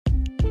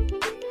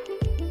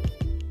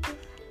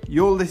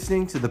You're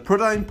listening to the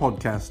Prudine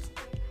Podcast,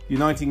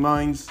 uniting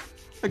minds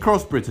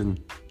across Britain.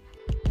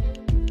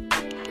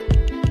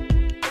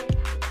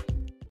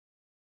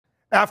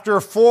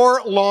 After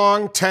 4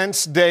 long,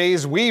 tense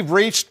days, we've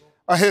reached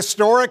a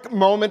historic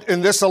moment in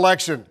this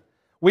election.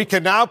 We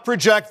can now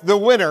project the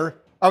winner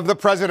of the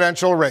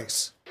presidential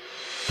race.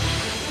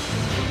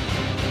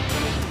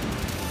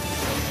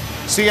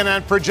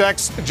 CNN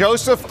projects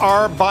Joseph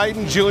R.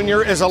 Biden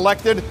Jr. is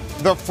elected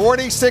the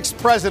 46th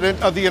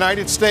president of the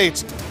United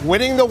States,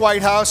 winning the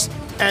White House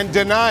and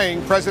denying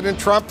President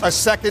Trump a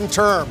second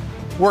term.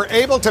 We're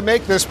able to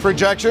make this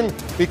projection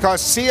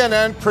because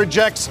CNN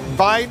projects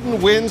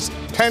Biden wins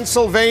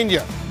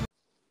Pennsylvania.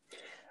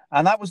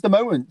 And that was the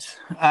moment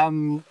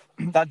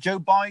that Joe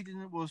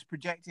Biden was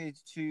projected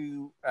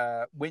to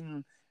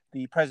win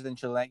the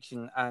presidential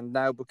election and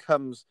now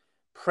becomes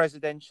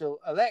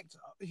presidential-elect.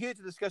 Here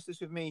to discuss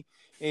this with me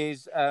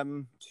is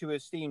two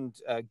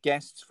esteemed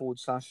guests /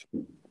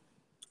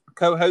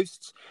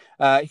 co-hosts,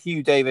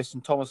 Hugh Davis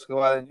and Tomos,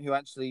 who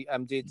actually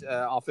did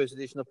our first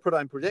edition of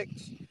Prudine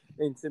Predict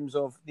in terms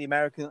of the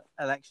American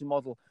election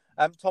model.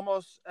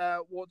 Tomos,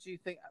 what do you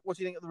think? What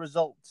do you think of the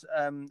result?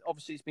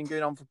 Obviously, it's been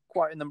going on for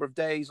quite a number of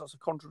days, lots of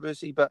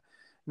controversy, but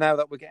now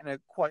that we're getting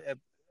quite a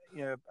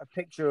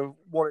picture of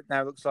what it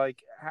now looks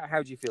like,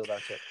 how do you feel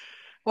about it?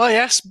 Well,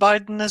 yes,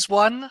 Biden has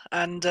won,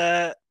 and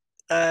the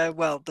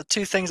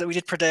two things that we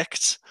did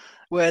predict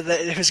were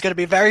that it was going to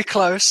be very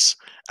close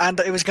and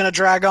that it was going to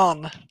drag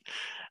on,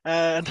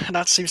 and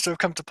that seems to have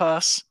come to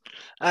pass.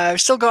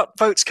 We've still got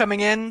votes coming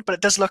in, but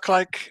it does look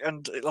like,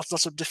 and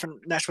lots of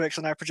different networks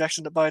are now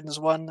projecting that Biden has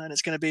won, and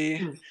it's going to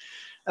be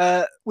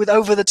with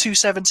over the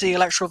 270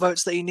 electoral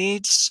votes that he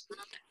needs.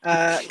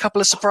 A couple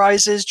of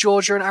surprises: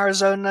 Georgia and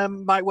Arizona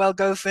might well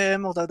go for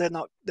him, although they're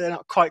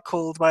not quite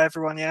called by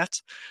everyone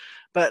yet.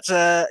 But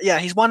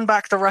he's won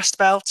back the Rust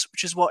Belt,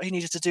 which is what he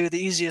needed to do,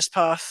 the easiest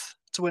path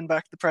to win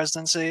back the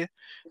presidency.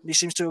 And he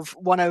seems to have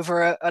won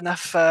over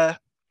enough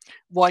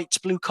white,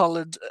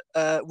 blue-collared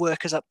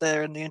workers up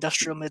there in the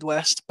industrial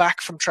Midwest back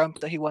from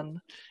Trump that he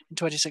won in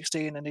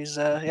 2016, and he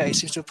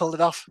seems to have pulled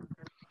it off.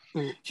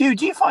 Hugh,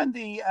 do you find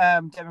the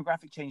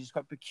demographic changes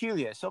quite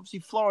peculiar? So obviously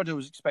Florida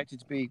was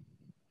expected to be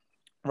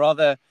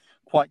rather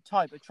quite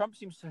tight, but Trump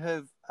seems to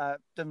have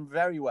done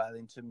very well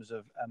in terms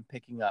of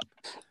picking up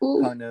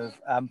kind of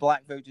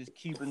black voters,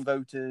 Cuban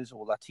voters,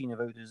 or Latino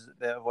voters,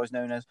 they're always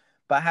known as,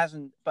 but has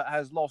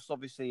lost,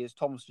 obviously, as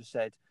Thomas just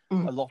said,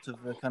 a lot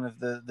of the kind of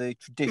the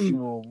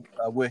traditional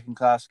working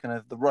class, kind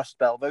of the Rust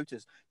Belt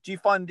voters. Do you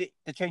find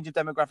the change of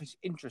demographics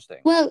interesting?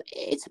 Well,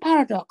 it's a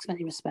paradox in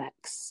many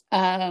respects.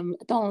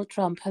 Donald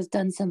Trump has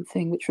done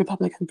something which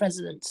Republican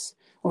presidents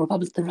or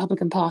the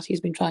Republican Party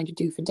has been trying to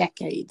do for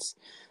decades.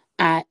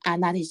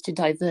 And that is to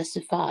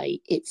diversify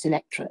its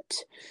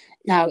electorate.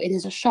 Now, it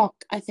is a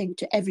shock, I think,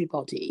 to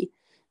everybody,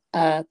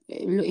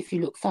 if you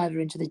look further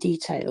into the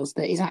details,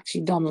 that it's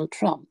actually Donald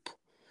Trump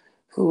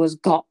who has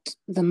got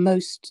the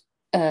most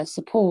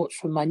support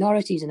from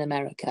minorities in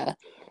America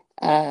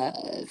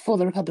for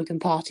the Republican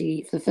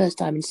Party for the first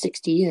time in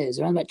 60 years.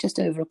 Around about just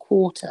over a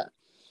quarter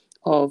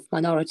of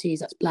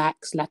minorities, that's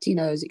blacks,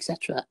 Latinos,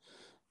 etc.,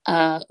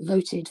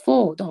 voted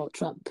for Donald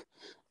Trump.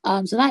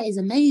 So that is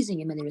amazing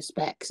in many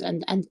respects.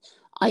 And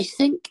I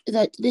think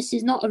that this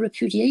is not a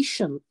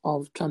repudiation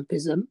of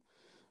Trumpism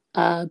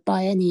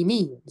by any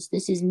means.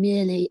 This is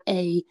merely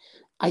a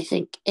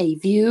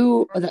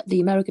view that the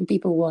American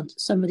people want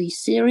somebody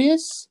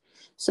serious,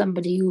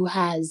 somebody who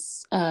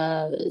has,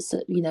 a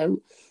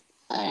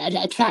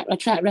track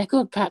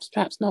record,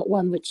 perhaps not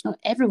one which not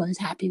everyone is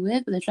happy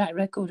with, but a track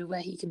record of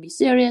where he can be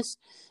serious.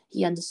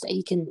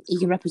 He can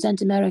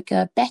represent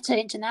America better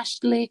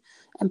internationally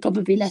and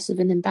probably less of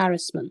an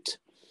embarrassment.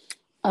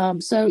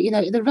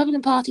 The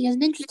Republican Party has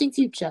an interesting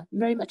future,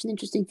 very much an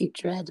interesting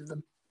future ahead of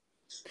them.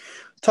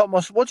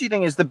 Thomas, what do you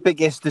think is the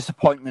biggest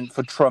disappointment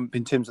for Trump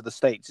in terms of the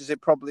states? Is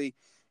it probably,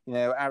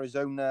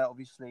 Arizona,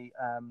 obviously,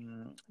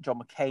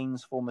 John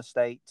McCain's former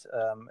state,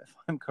 if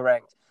I'm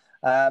correct?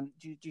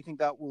 Do you think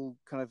that will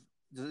kind of,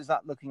 is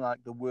that looking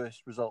like the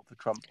worst result for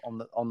Trump on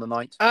the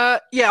night?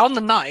 On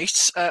the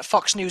night,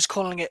 Fox News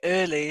calling it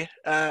early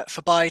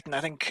for Biden.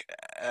 I think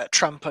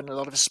Trump and a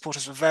lot of his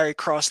supporters were very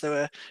cross. There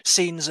were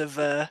scenes of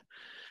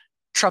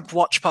Trump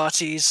watch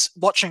parties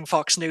watching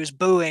Fox News,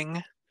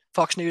 booing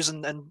Fox News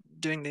and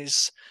doing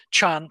these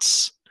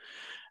chants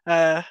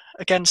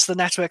against the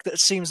network that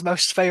seems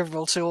most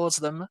favorable towards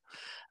them.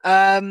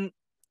 Either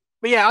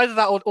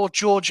that or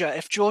Georgia.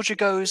 If Georgia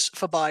goes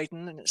for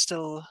Biden, and it's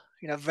still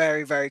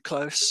very, very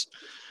close.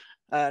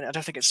 I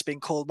don't think it's been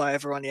called by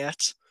everyone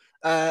yet.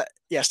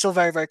 Still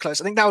very, very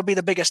close. I think that would be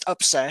the biggest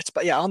upset.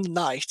 But on the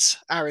night,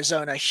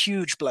 Arizona,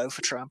 huge blow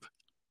for Trump.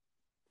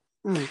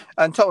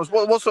 And Thomas,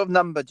 what sort of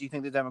number do you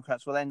think the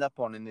Democrats will end up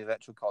on in the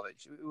Electoral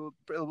College?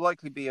 It'll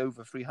likely be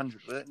over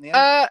 300, will it, in the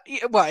end?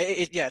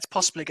 It's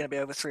possibly going to be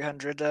over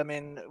 300. I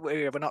mean,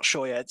 we're not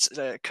sure yet. It's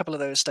a couple of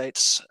those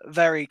states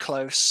very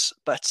close,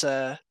 but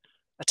are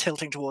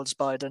tilting towards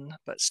Biden,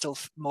 but still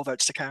more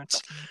votes to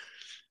count.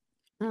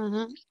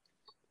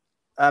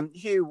 Mm-hmm.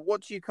 Hugh,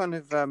 what do you kind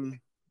of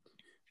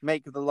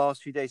make of the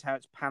last few days, how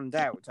it's panned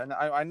out? And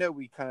I know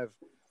we kind of.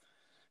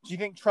 Do you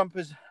think Trump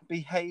has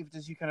behaved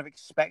as you kind of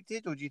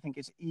expected, or do you think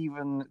it's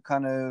even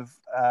kind of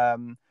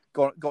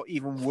got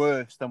even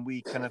worse than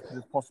we kind of could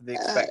have possibly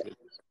expected?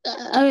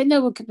 I mean,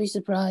 no one could be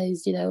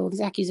surprised. All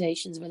these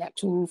accusations of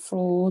electoral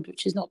fraud,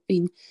 which has not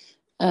been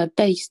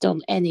based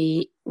on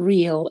any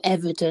real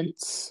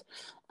evidence.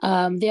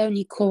 The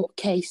only court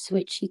case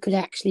which he could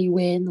actually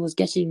win was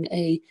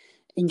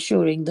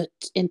ensuring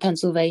that in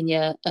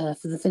Pennsylvania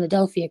for the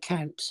Philadelphia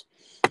count,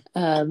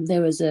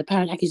 there was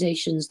apparent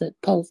accusations that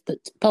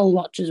poll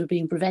watchers were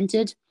being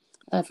prevented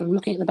from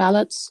looking at the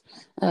ballots.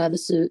 I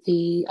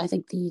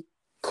think the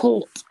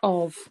court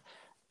of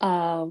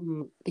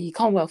the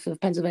Commonwealth of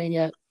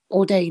Pennsylvania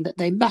ordained that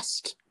there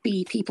must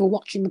be people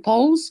watching the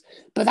polls,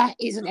 but that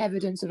isn't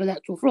evidence of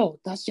electoral fraud.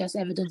 That's just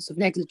evidence of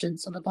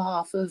negligence on the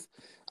behalf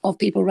of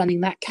people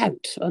running that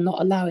count or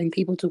not allowing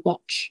people to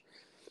watch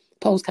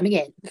polls coming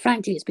in.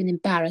 Frankly, it's been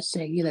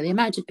embarrassing. The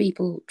amount of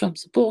people, Trump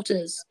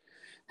supporters,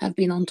 have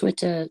been on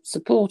Twitter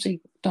supporting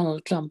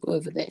Donald Trump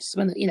over this.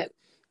 When I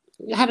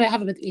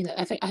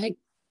think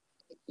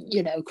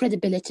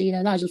credibility.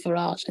 Nigel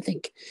Farage, I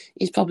think,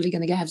 is probably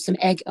going to have some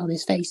egg on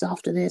his face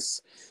after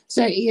this.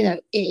 So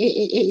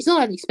it's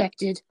not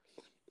unexpected,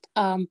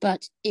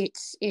 but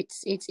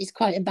it's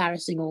quite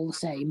embarrassing all the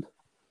same.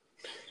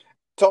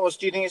 Thomas,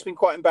 do you think it's been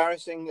quite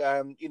embarrassing?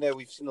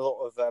 We've seen a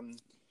lot of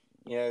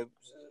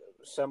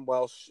some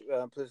Welsh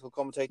political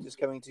commentators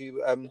coming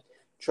to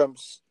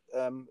Trump's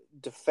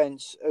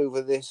defense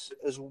over this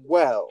as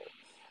well.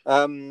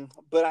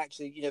 But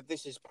actually,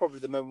 this is probably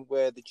the moment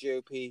where the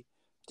GOP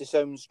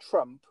disowns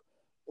Trump,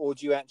 or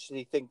do you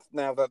actually think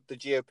now that the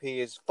GOP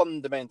is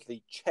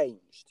fundamentally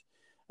changed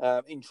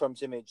in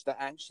Trump's image that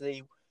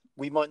actually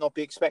we might not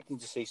be expecting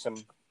to see some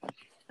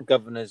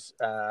governors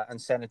and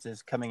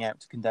senators coming out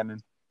to condemn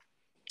him?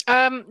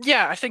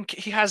 Yeah, I think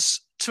he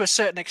has, to a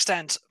certain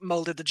extent,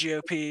 molded the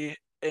GOP,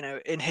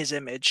 in his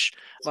image,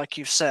 like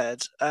you've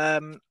said.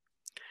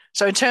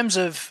 So in terms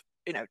of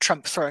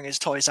Trump throwing his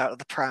toys out of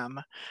the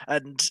pram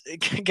and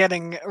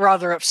getting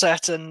rather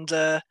upset, and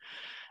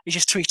he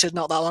just tweeted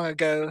not that long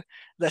ago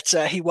that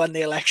he won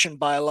the election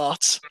by a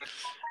lot.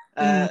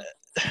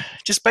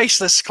 Just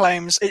baseless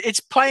claims. It's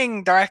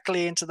playing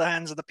directly into the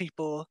hands of the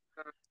people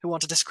who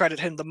want to discredit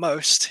him the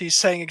most. He's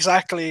saying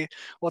exactly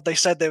what they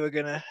said they were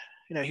gonna,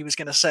 he was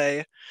gonna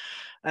say.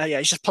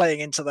 He's just playing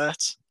into that.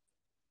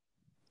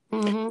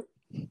 Mm-hmm.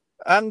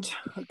 And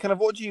kind of,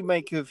 what do you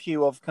make of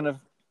Hugh of kind of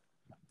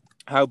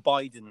how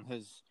Biden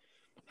has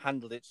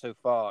handled it so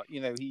far?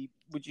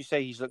 Would you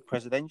say he's looked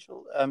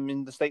presidential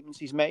in the statements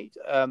he's made?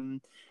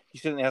 He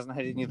certainly hasn't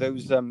had any of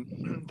those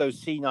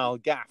senile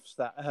gaffes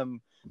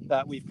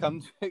that we've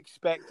come to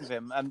expect of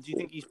him. Do you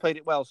think he's played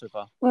it well so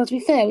far? Well, to be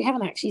fair, we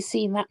haven't actually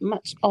seen that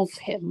much of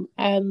him,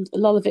 and a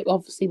lot of it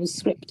obviously was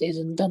scripted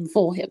and done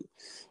for him.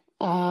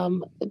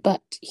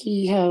 But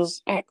he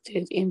has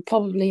acted in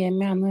probably a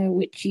manner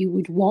which you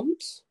would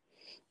want,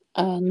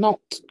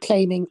 not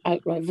claiming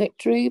outright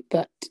victory,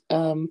 but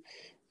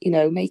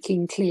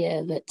making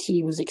clear that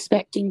he was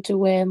expecting to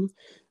win.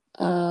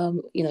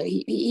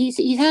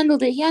 He's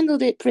handled it. He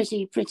handled it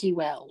pretty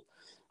well.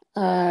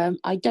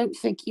 I don't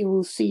think you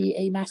will see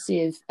a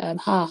massive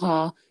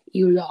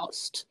you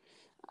lost,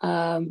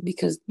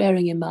 because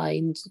bearing in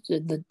mind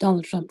that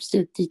Donald Trump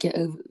still did get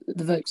over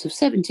the votes of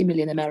 70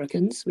 million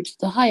Americans, which is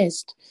the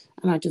highest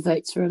amount of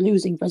votes for a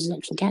losing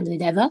presidential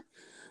candidate ever.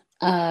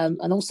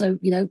 And also,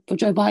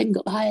 Joe Biden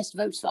got the highest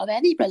votes of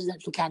any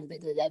presidential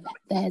candidate that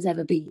there has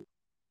ever been.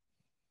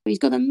 He's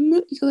got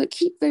to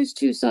keep those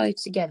two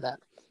sides together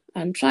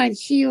and try and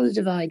heal the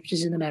divide which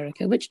is in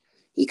America, which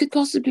he could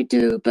possibly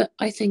do, but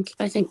I think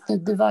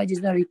the divide is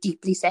very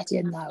deeply set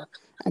in now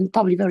and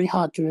probably very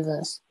hard to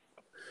reverse.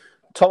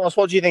 Thomas,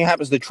 what do you think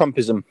happens to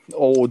Trumpism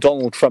or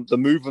Donald Trump, the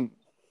movement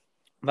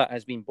that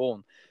has been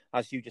born?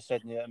 As you just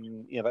said,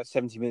 about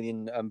 70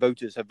 million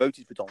voters have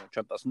voted for Donald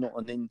Trump. That's not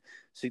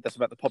that's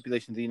about the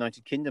population of the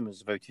United Kingdom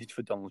has voted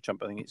for Donald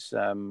Trump. I think it's,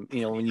 when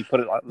you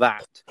put it like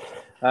that.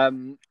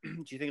 Do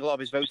you think a lot of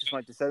his voters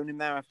might disown him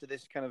now after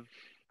this kind of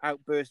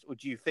outburst, or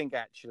do you think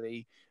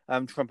actually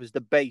Trump has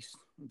debased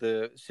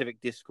the civic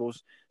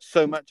discourse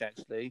so much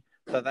actually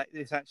that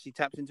this actually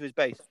taps into his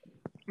base?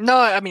 No,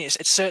 I mean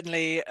it's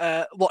certainly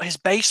what his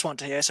base want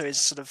to hear. So it's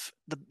sort of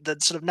the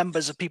sort of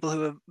numbers of people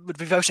who would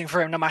be voting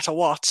for him no matter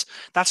what.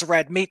 That's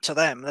red meat to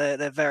them.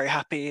 They're very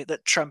happy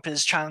that Trump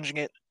is challenging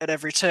it at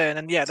every turn.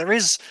 And yeah, there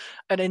is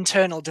an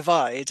internal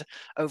divide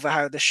over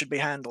how this should be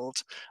handled.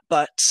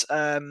 But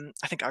I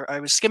think I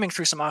was skimming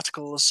through some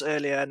articles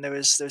earlier, and there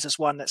was this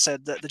one that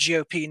said that the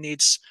GOP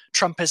needs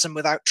Trumpism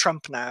without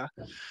Trump now.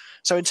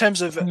 So in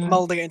terms of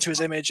molding it into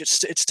his image,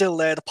 it's still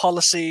there. The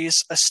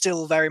policies are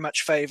still very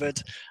much favoured,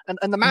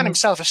 and the man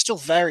himself is still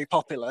very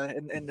popular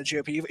in the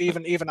GOP,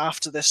 even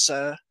after this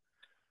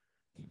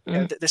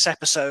this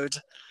episode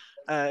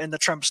in the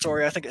Trump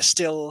story. I think it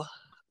still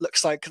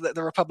looks like that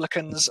the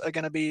Republicans are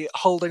going to be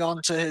holding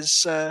on to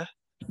his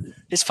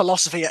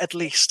philosophy at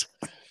least.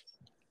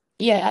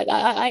 Yeah,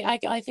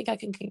 I think I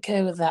can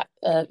concur with that.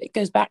 It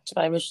goes back to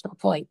my original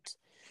point.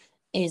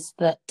 is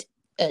that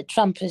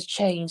Trump has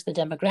changed the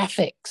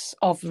demographics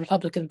of the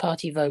Republican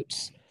Party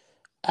votes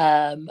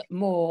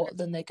more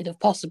than they could have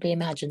possibly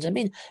imagined. I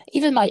mean,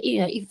 even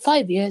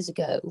 5 years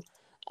ago,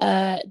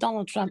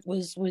 Donald Trump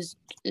was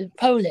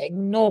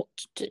polling 0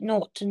 to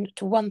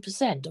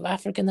 1% of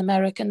African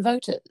American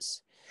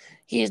voters.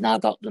 He has now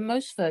got the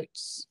most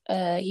votes.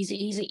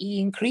 He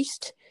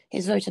increased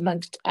his vote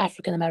amongst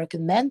African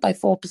American men by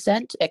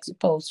 4%, exit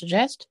polls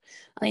suggest,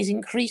 and he's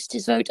increased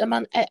his vote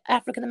among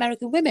African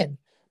American women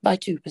by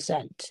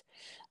 2%.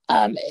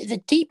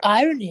 The deep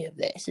irony of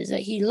this is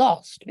that he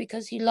lost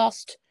because he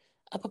lost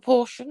a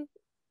proportion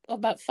of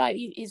about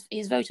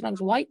his vote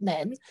amongst white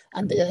men,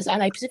 and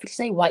I specifically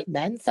say white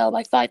men, fell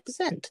by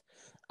 5%.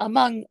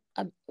 Among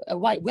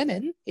white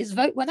women, his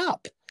vote went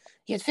up.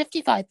 He had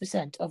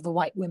 55% of the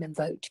white women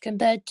vote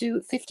compared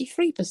to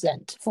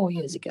 53% 4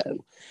 years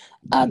ago.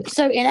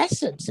 So in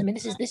essence, I mean,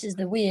 this is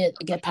the weird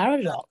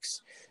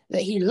paradox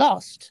that he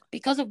lost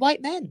because of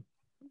white men,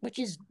 which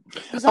is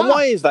bizarre. And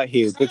why is that,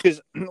 Hugh?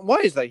 Because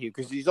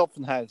he's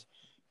often had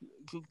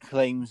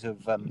claims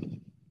of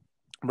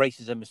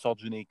racism,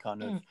 misogyny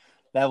kind of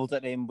leveled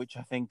at him, which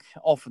I think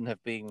often have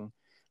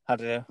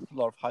had a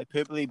lot of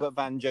hyperbole. But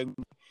Van Jones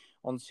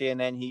on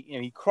CNN,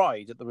 he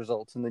cried at the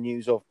results in the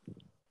news of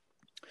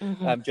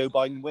Joe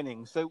Biden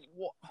winning. So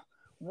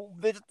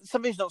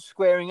something's not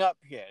squaring up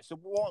here. So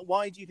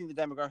why do you think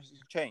the demographics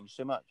have changed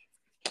so much?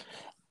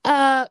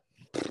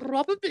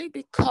 Probably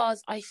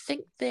because I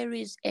think there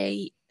is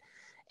a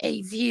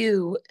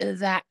view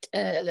that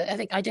I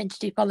think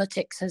identity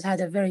politics has had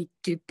a very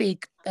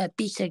big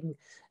beating,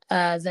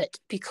 that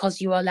because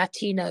you are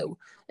Latino,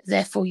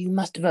 therefore you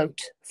must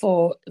vote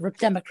for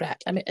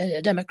Democratic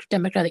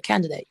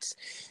candidates.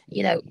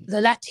 The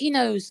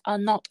Latinos are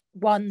not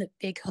one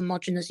big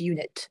homogenous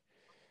unit.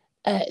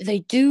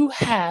 They do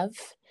have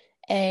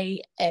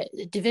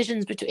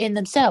divisions between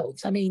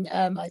themselves. I mean,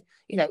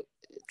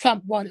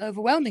 Trump won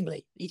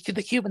overwhelmingly to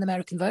the Cuban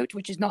American vote,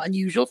 which is not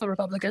unusual for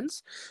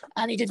Republicans,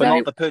 and he did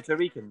not the Puerto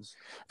Ricans.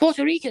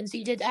 Puerto Ricans,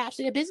 he did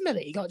absolutely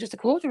abysmally. He got just a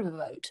quarter of the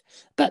vote.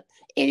 But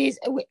it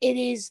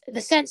is the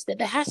sense that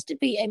there has to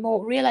be a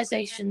more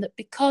realization that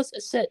because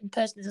a certain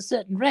person is a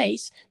certain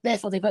race,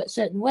 therefore they vote a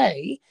certain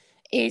way,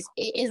 is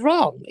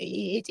wrong.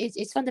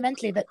 It's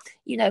fundamentally that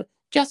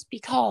just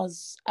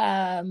because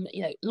law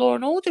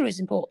and order is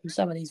important to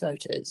some of these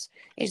voters,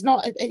 it's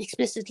not an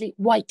explicitly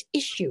white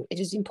issue. It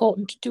is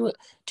important to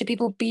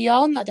people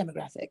beyond that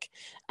demographic,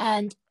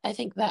 and I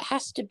think that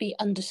has to be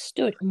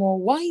understood more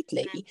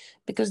widely,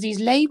 because these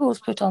labels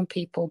put on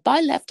people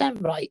by left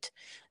and right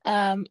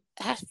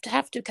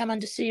have to come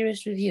under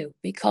serious review,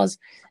 because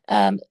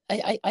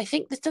I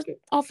think this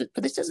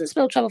doesn't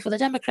spell trouble for the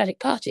Democratic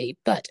Party,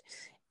 but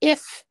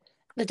if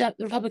the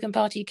Republican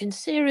Party can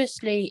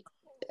seriously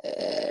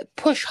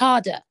push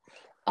harder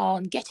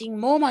on getting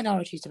more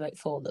minorities to vote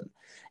for them,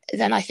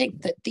 then I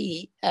think that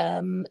the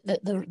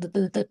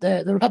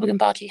Republican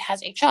Party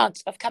has a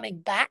chance of coming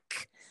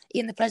back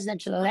in the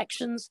presidential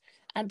elections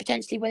and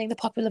potentially winning the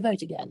popular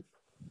vote again.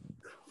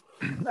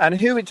 And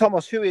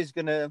Tomos, who is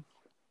going to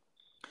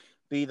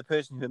be the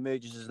person who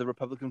emerges as the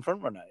Republican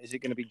frontrunner? Is it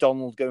going to be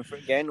Donald going for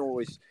it again,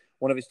 or is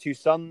one of his two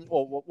sons,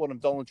 or one of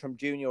Donald Trump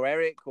Jr.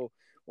 Eric, or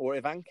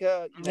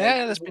Ivanka?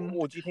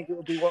 Or do you think it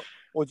will be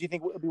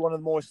one of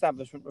the more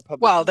establishment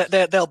Republicans?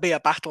 Well, there'll be a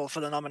battle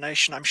for the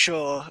nomination, I'm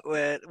sure,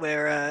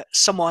 where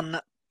someone,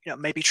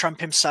 maybe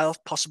Trump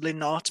himself, possibly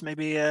not,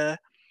 maybe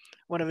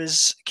one of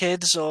his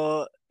kids,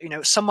 or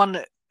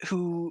someone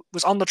who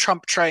was on the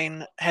Trump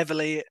train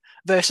heavily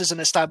versus an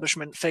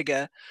establishment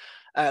figure.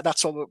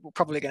 That's what we're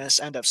probably going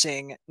to end up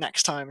seeing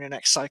next time,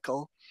 next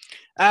cycle.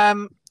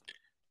 In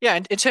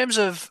terms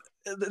of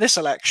this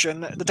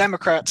election, the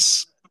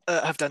Democrats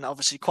have done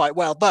obviously quite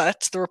well,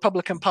 but the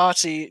Republican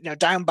Party,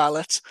 down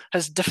ballot,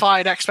 has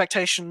defied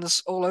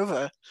expectations all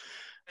over.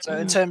 So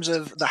in terms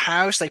of the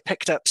House, they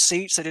picked up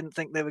seats they didn't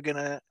think they were going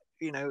to,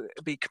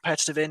 be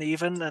competitive in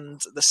even, and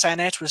the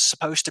Senate was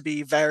supposed to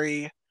be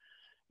very,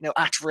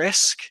 at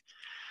risk.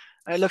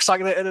 It looks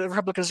like the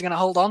Republicans are going to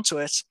hold on to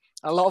it.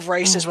 A lot of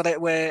races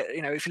where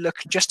if you look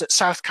just at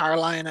South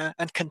Carolina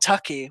and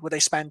Kentucky, where they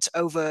spent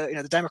over,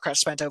 the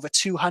Democrats spent over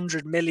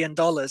 $200 million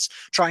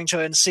trying to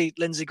unseat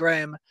Lindsey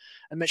Graham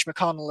and Mitch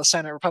McConnell, the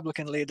Senate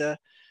Republican leader,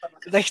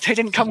 they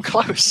didn't come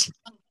close.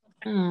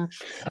 And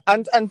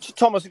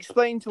Thomas,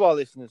 explain to our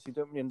listeners who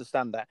don't really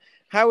understand that,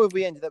 how have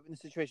we ended up in a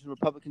situation where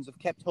Republicans have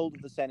kept hold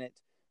of the Senate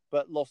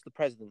but lost the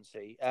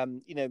presidency?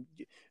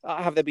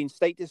 Have there been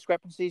state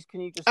discrepancies?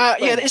 Can you just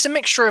explain? It's a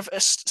mixture of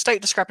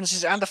state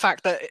discrepancies and the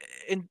fact that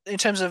in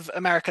terms of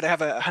America, they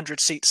have a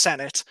 100-seat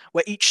Senate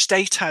where each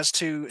state has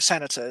 2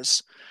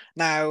 senators.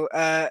 Now,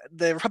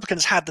 the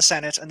Republicans had the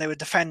Senate and they were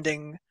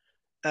defending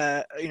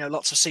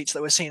lots of seats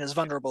that were seen as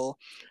vulnerable,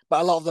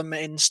 but a lot of them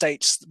in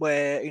states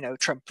where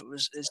Trump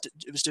was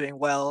doing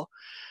well,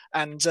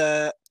 and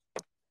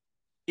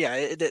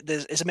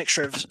there's a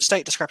mixture of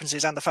state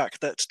discrepancies and the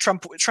fact that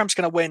Trump's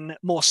going to win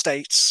more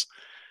states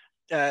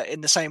in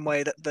the same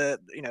way that the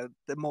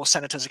more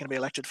senators are going to be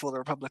elected for the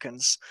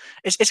Republicans.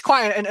 It's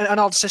quite an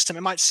odd system.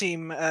 It might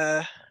seem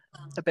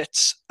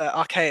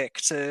archaic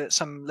to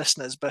some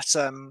listeners, but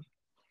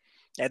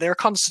yeah, they're a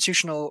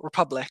constitutional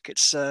republic.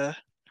 It's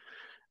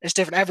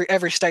different.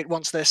 Every state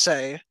wants their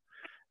say,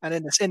 and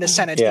in the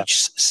Senate,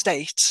 each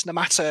state, no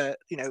matter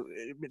there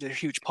are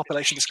huge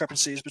population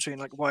discrepancies between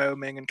like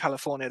Wyoming and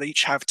California, they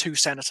each have 2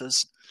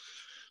 senators.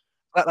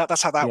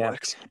 That's how that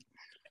works.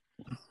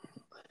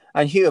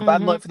 And Hugh, a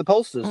bad night for the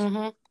pollsters.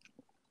 Mm-hmm.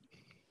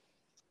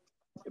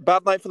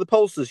 Bad night for the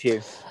pollsters,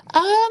 Hugh.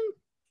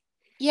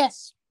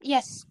 Yes.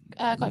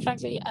 Quite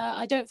frankly,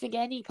 I don't think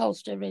any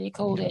pollster really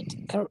called it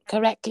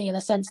correctly, in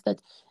the sense that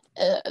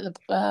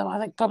I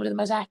think probably the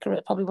most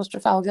accurate probably was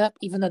Trafalgar,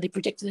 even though they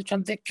predicted a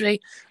Trump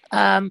victory.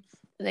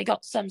 They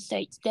got some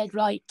states dead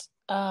right.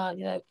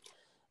 Biden,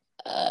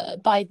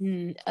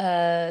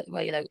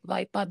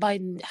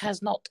 Biden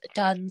has not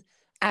done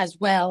as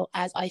well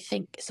as I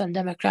think some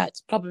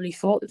Democrats probably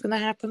thought was going to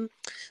happen.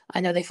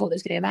 I know they thought there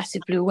was going to be a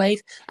massive blue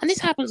wave. And this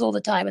happens all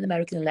the time in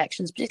American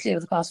elections, particularly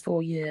over the past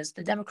 4 years.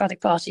 The Democratic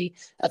Party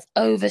have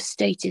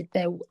overstated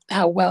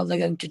how well they're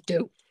going to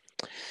do.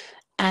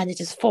 And it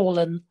has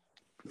fallen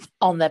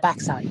on their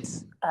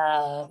backsides.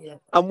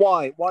 And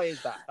why? Why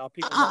is that? Are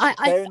people not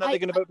declaring that they're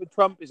going to vote for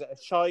Trump? Is it a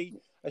shy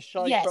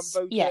Trump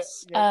voter?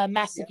 Yes,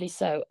 massively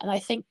so. And I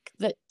think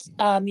that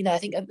I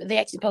think the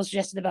exit poll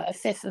suggested about a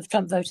fifth of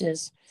Trump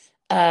voters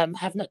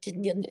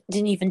didn't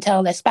even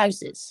tell their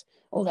spouses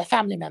or their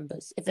family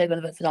members if they're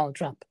going to vote for Donald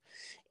Trump.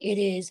 It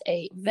is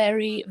a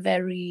very,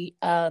 very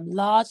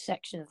large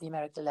section of the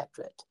American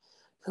electorate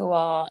who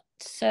are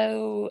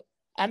so.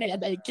 I mean,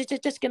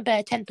 just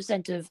compare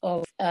 10% of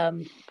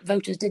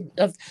voters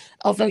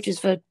of voters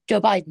for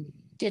Joe Biden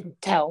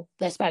didn't tell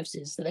their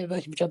spouses that they were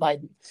voting for Joe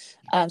Biden.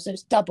 So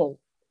it's double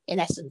in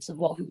essence of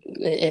what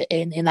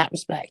in that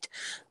respect.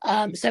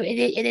 So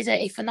it is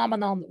a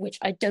phenomenon which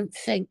I don't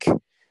think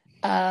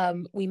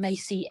we may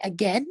see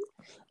again.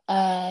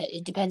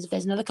 It depends if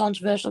there's another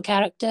controversial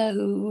character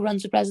who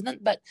runs for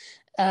president, but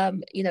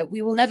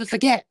we will never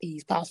forget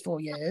these past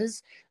 4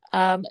 years.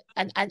 And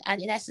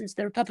in essence,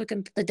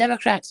 the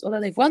Democrats,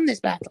 although they've won this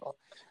battle,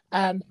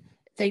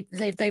 they've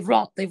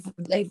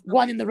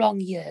won in the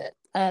wrong year.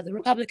 The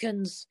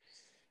Republicans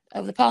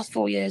over the past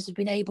 4 years have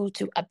been able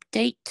to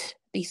update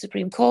the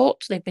Supreme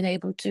Court. They've been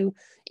able to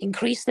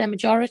increase their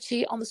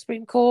majority on the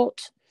Supreme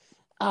Court.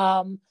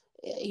 The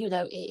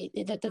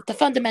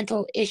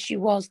fundamental issue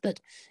was that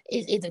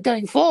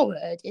going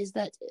forward is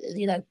that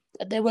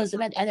there was,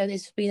 I know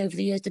there's been over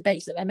the years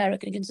debates that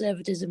American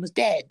conservatism was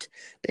dead,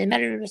 but in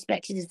many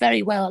respects it is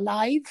very well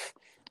alive,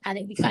 and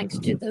it thanks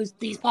to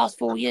these past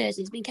 4 years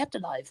it's been kept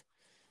alive.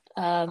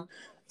 And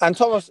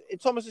Thomas,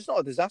 it's not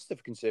a disaster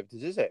for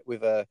conservatives, is it?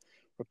 With a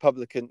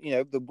Republican,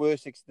 the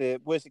worst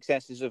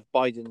successes of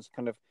Biden's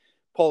kind of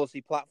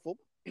policy platform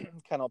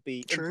cannot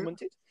be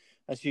implemented,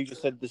 as you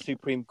just said, the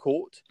Supreme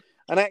Court.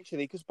 And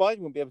actually, because Biden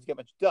won't be able to get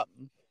much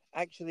done,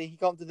 actually he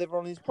can't deliver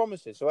on his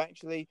promises. So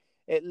actually,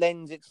 it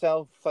lends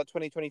itself that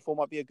 2024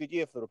 might be a good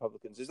year for the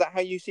Republicans. Is that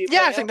how you see it?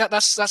 Yeah, I think that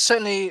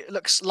certainly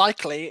looks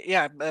likely.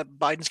 Yeah,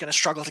 Biden's going to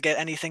struggle to get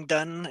anything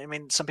done. I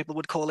mean, some people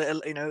would call it,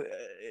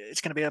 it's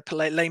going to be a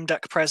lame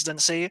duck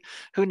presidency.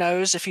 Who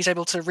knows if he's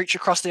able to reach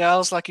across the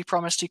aisles like he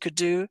promised he could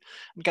do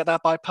and get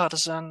that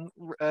bipartisan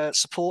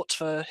support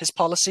for his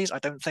policies. I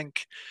don't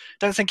think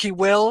he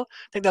will.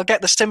 I think they'll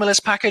get the stimulus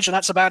package, and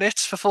that's about it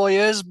for 4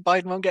 years.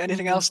 Biden won't get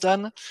anything else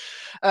done.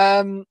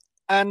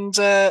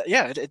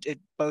 It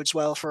bodes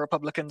well for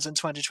Republicans in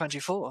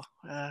 2024.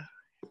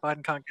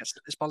 Biden can't get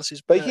his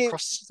policies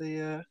across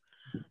the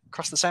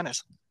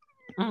Senate.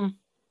 Mm.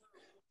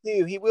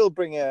 He will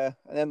bring an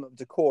element of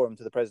decorum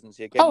to the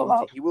presidency again.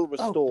 He will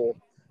restore.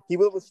 He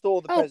will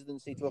restore the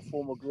presidency to a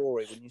former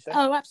glory, wouldn't you say?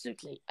 Oh,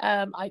 absolutely.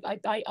 The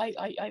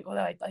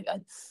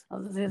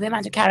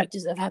amount of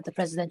characters that have had the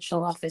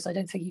presidential office, I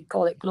don't think you'd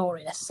call it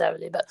glory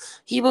necessarily, but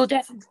he will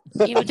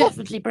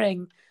definitely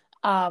bring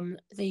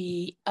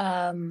the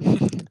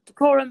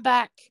decorum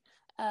back.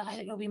 I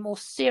think there'll be more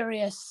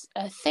serious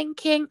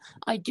thinking.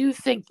 I do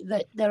think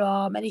that there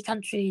are many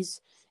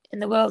countries in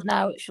the world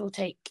now which will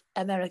take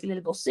America a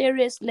little more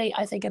seriously.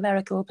 I think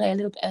America will play a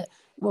little bit,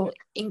 will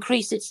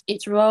increase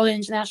its role in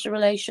international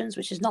relations,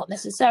 which is not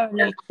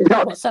necessarily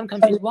what some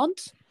countries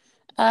want.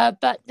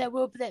 But there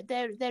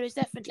is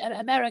definitely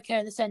America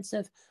in the sense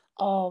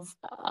of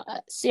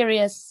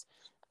serious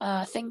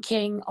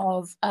thinking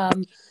of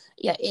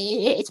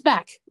it's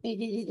back.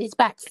 It's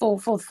back for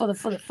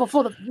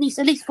at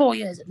least 4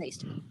 years at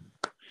least.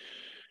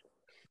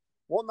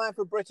 What now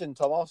for Britain,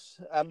 Tomos?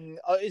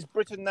 Is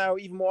Britain now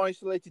even more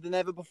isolated than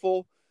ever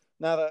before?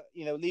 Now that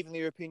leaving the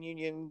European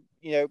Union,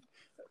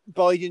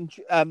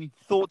 Biden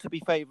thought to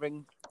be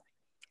favouring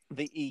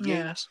the EU.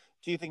 Yes.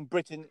 Do you think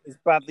Britain is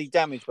badly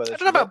damaged by this? I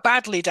don't know about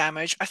badly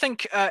damaged. I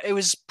think it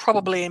was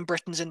probably in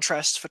Britain's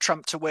interest for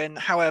Trump to win.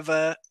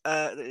 However,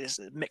 there's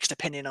a mixed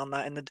opinion on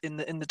that in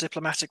the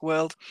diplomatic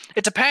world.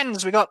 It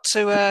depends. We got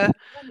to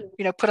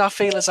put our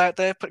feelers out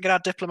there, get our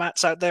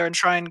diplomats out there, and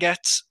try and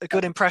get a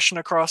good impression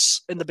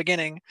across in the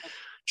beginning.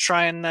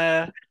 Try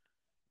and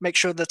make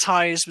sure the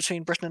ties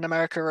between Britain and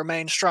America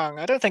remain strong.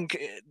 I don't think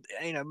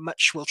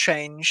much will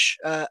change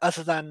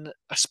other than,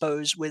 I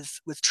suppose,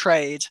 with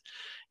trade.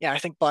 Yeah, I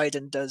think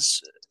Biden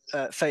does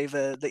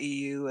favour the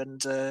EU,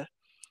 and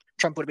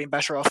Trump would have been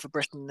better off for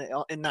Britain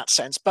in that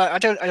sense. But I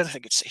don't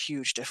think it's a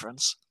huge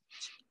difference.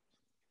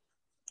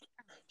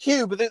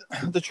 Hugh, but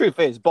the truth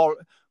is,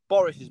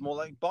 Boris is more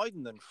like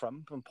Biden than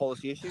Trump on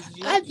policy issues.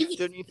 Don't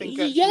you think?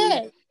 Actually,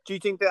 yeah. Do you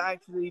think that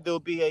actually there'll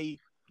be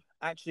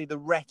the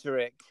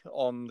rhetoric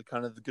on the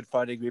kind of the Good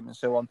Friday Agreement and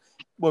so on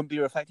won't be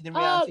reflected in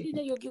reality?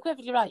 You're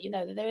perfectly right.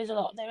 There is a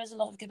lot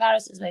of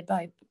comparisons made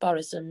by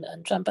Boris and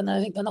Trump, and I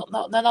think they're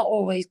not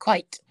always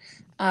quite,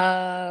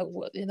 they're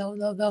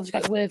always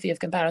quite worthy of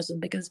comparison,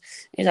 because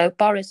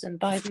Boris and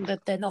Biden,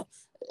 that they're not.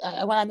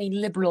 When I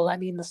mean liberal, I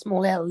mean the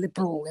small L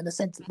liberal, in the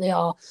sense that they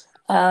are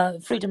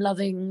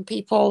freedom-loving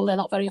people. They're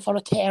not very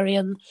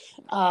authoritarian.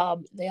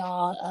 They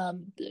are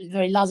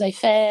very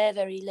laissez-faire,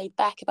 very laid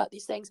back about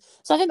these things.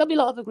 So I think there'll be a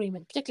lot of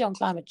agreement, particularly on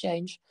climate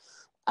change.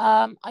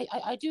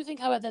 I do think,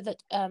 however,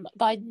 that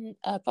Biden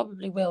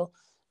probably will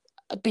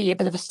be a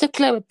bit of a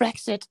stickler with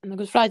Brexit and the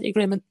Good Friday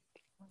Agreement.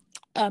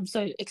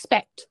 So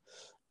expect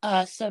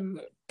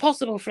some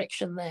possible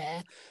friction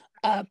there.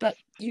 But,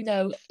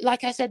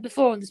 like I said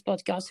before in this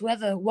podcast,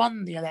 whoever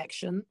won the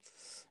election,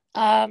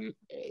 the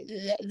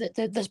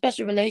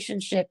special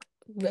relationship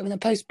in a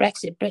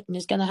post-Brexit Britain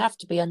is going to have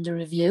to be under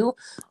review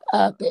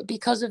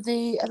because of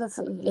the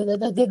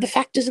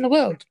factors in the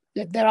world.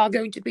 There are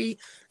going to be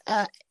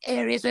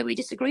areas where we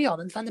disagree on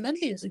and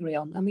fundamentally disagree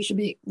on, and we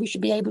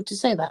should be able to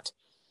say that.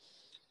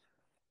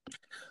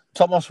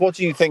 Tomos, what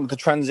do you think the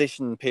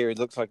transition period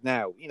looks like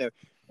now?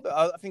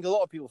 I think a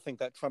lot of people think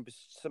that Trump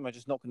is somehow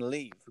just not going to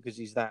leave because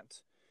he's that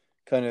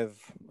kind of,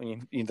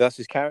 that's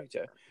his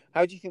character.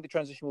 How do you think the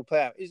transition will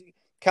play out?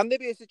 Can there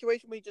be a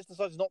situation where he just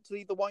decides not to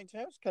leave the White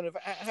House? Kind of,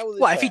 how will this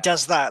play if he out?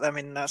 does that, I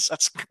mean,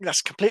 that's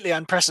completely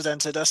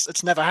unprecedented.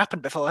 It's never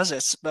happened before, has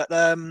it? But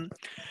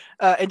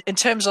in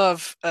terms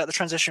of the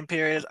transition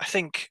period, I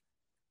think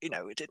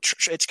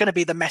it's going to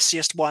be the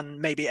messiest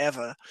one maybe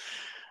ever.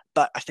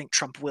 But I think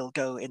Trump will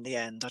go in the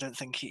end. I don't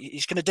think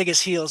he's going to dig his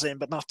heels in,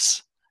 but not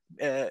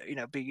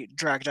be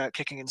dragged out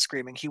kicking and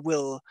screaming. He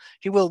will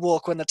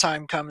walk when the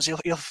time comes.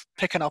 He'll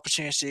pick an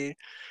opportunity.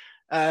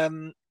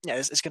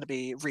 There's going to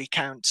be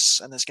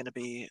recounts, and there's going to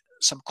be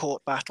some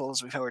court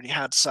battles. We've already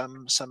had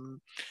some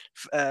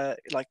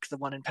like the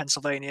one in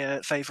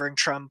Pennsylvania favoring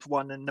Trump,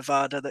 one in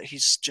Nevada that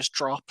he's just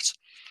dropped.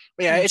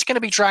 But yeah, it's going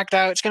to be dragged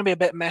out. It's going to be a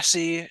bit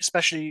messy,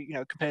 especially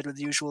compared with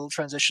the usual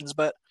transitions.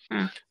 But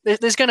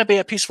there's going to be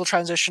a peaceful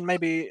transition,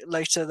 maybe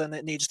later than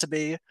it needs to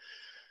be.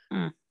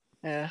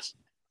 Yeah.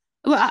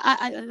 Well,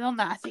 I on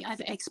that, I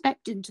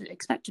expect him to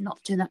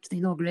not turn up to the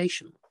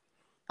inauguration.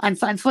 I'm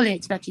fully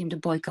expecting him to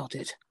boycott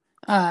it,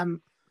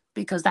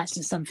 because that's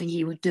just something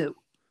he would do.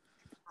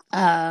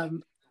 That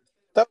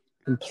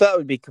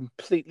would be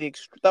completely.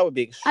 That would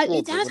be extraordinary.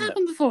 It has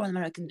happened before in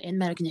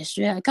American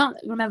history. I can't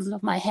remember off the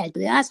top of my head,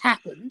 but it has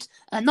happened.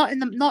 Not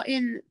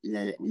in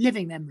the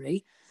living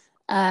memory.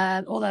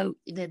 Although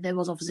there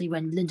was obviously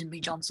when Lyndon B.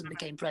 Johnson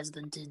became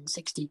president in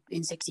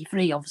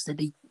 '63. Obviously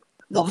the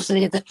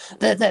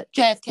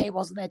JFK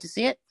wasn't there to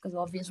see it because of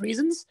obvious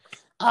reasons.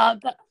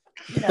 But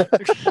they're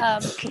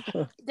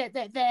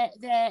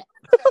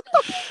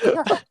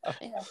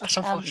That's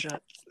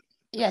unfortunate.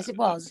 Yes, it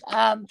was.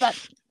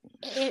 But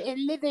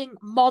in living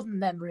modern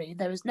memory,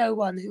 there's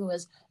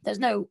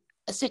no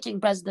sitting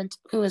president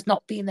who has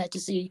not been there to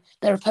see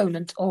their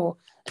opponent or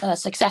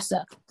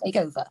successor take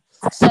over.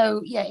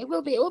 So yeah, it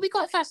will be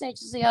quite fascinating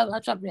to see how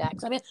Trump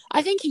reacts. I mean,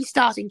 I think he's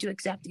starting to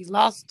accept these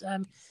last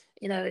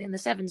in the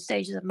 7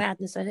 stages of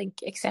madness. I think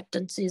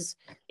acceptance is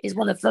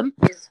one of them,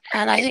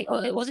 and I think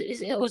it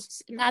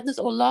was madness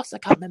or loss. I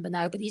can't remember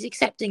now, but he's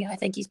accepting it. I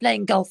think he's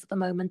playing golf at the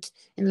moment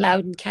in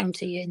Loudoun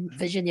County in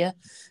Virginia,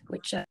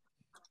 which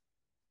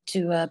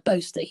to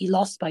boast that he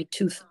lost by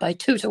 2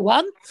 to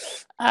 1.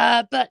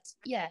 But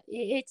yeah,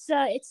 it's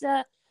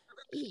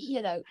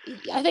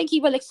I think he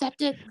will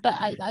accept it, but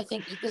I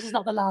think this is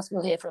not the last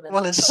we'll hear from him.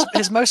 Well,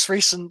 his most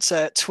recent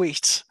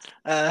tweet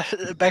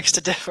begs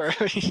to differ.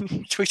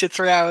 He tweeted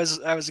 3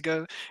 hours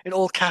ago in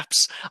all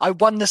caps, "I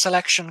won this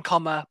election,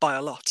 by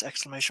a lot!" !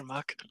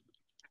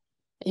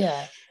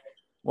 Yeah.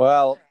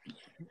 Well,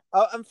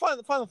 and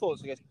final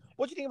thoughts, I guess.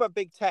 What do you think about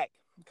big tech?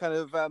 Kind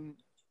of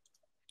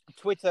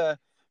Twitter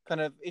kind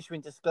of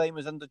issuing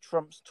disclaimers under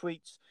Trump's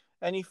tweets.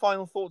 Any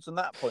final thoughts on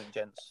that point,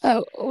 gents?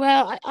 Oh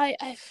well,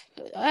 I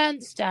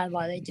understand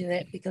why they do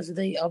it because of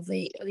the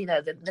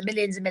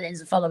millions and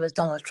millions of followers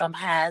Donald Trump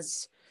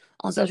has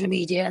on social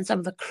media and some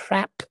of the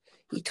crap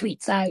he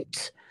tweets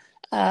out,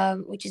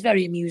 which is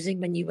very amusing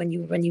when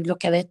you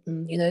look at it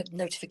and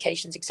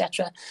notifications,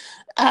 etc.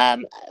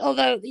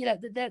 Although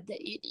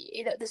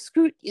the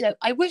screw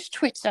I wish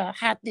Twitter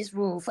had this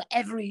rule for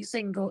every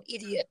single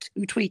idiot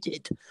who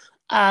tweeted.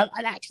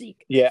 And actually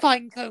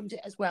fine-combed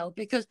it as well,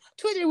 because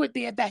Twitter would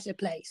be a better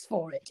place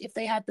for it if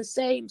they had the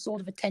same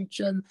sort of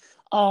attention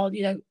on,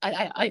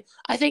 I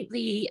think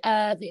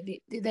I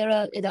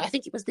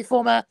think it was the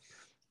former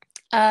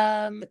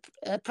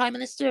Prime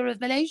Minister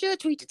of Malaysia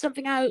tweeted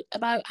something out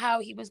about how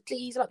he was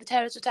pleased about the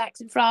terrorist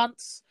attacks in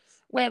France.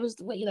 Where was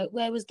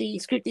the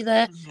scrutiny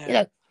there?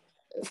 Yeah.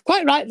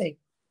 Quite rightly,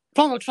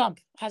 Donald Trump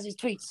has his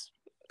tweets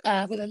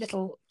with a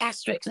little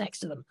asterisk next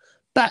to them.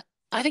 But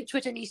I think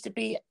Twitter needs to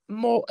be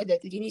more.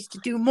 He needs to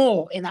do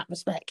more in that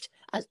respect,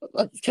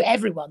 to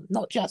everyone,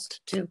 not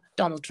just to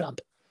Donald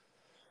Trump.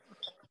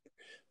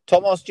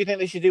 Tomos, do you think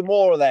they should do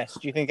more or less?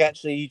 Do you think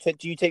actually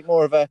do you take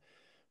more of a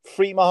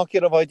free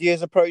market of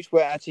ideas approach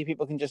where actually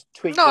people can just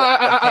tweet? No,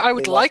 I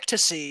would like to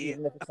see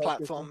a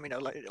platform,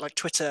 like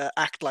Twitter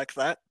act like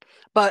that.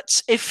 But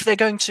if they're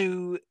going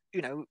to,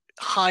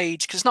 hide,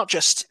 because it's not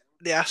just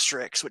the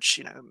asterisks, which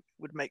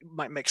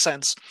might make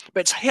sense,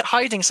 but it's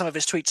hiding some of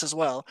his tweets as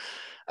well.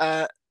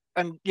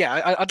 And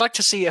yeah, I'd like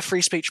to see a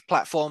free speech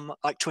platform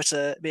like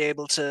Twitter be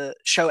able to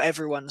show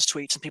everyone's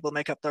tweets and people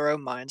make up their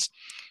own minds.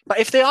 But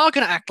if they are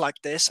going to act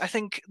like this, I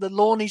think the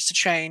law needs to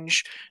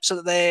change so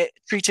that they're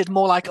treated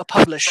more like a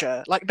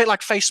publisher, like a bit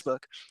like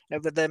Facebook,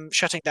 with them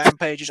shutting down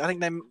pages. I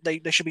think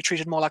they should be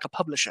treated more like a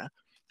publisher.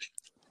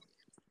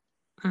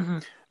 Mm-hmm.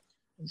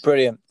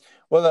 Brilliant.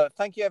 Well,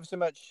 thank you ever so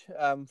much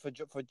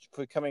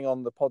for coming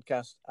on the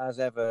podcast as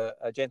ever,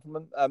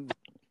 gentlemen.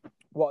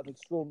 What an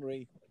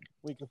extraordinary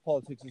week of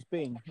politics has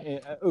been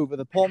over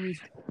the pond,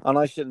 and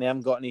I certainly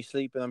haven't got any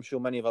sleep, and I'm sure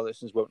many of our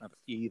listeners won't have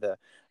either.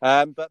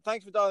 But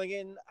thanks for dialing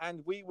in,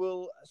 and we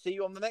will see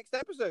you on the next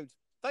episode.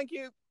 Thank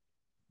you.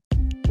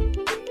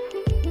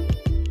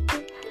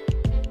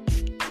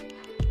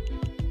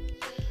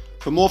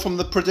 For more from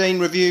the Prydain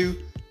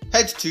Review,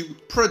 head to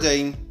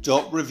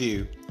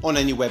prydain.review on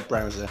any web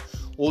browser.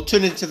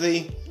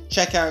 Alternatively,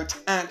 check out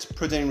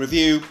 @Prydain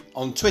Review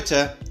on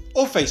Twitter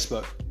or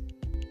Facebook.